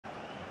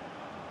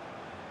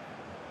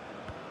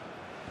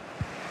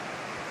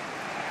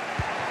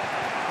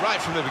Right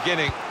from the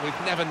beginning,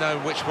 we've never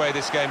known which way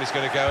this game is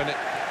going to go, and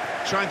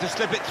trying to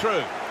slip it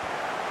through.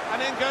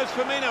 And in goes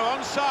Firmino,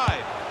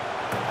 onside.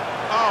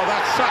 Oh,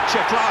 that's such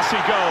a classy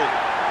goal.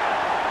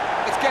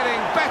 It's getting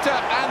better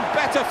and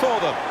better for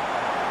them.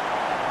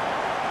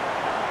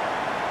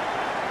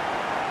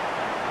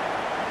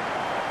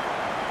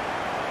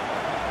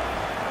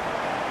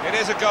 It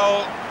is a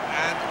goal,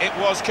 and it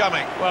was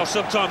coming. Well,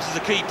 sometimes as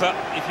a keeper,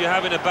 if you're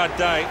having a bad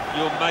day,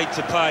 you're made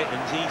to pay,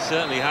 and he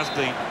certainly has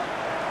been.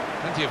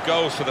 Plenty of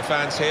goals for the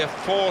fans here.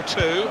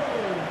 4-2.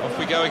 Off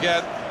we go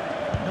again.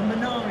 Number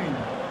 9.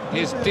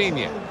 Here's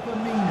Digne.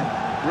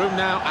 Room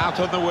now out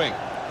on the wing.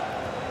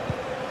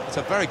 It's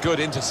a very good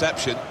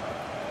interception. In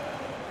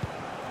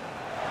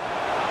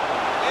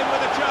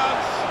with a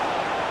chance.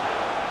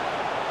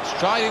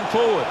 Striding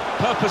forward,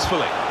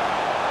 purposefully.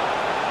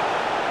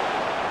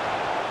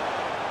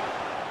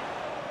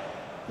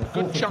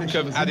 Good chunk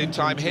of added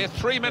time here,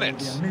 3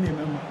 minutes.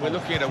 We're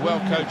looking at a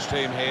well-coached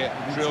team here,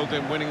 drilled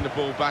in winning the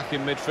ball back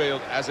in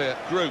midfield as a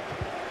group.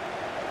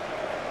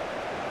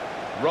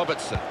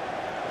 Robertson,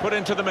 put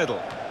into the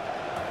middle.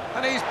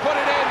 And he's put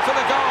it in for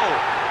the goal.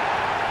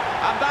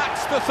 And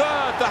that's the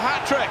third, the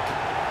hat-trick.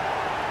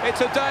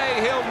 It's a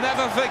day he'll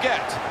never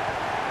forget.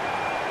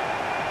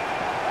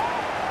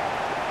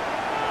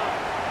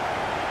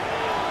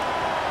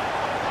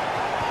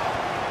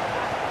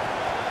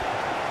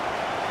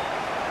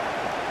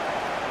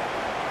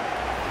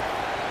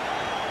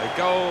 A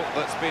goal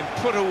that's been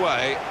put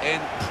away in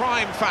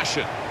prime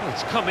fashion. Well,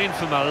 it's come in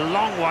from a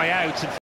long way out.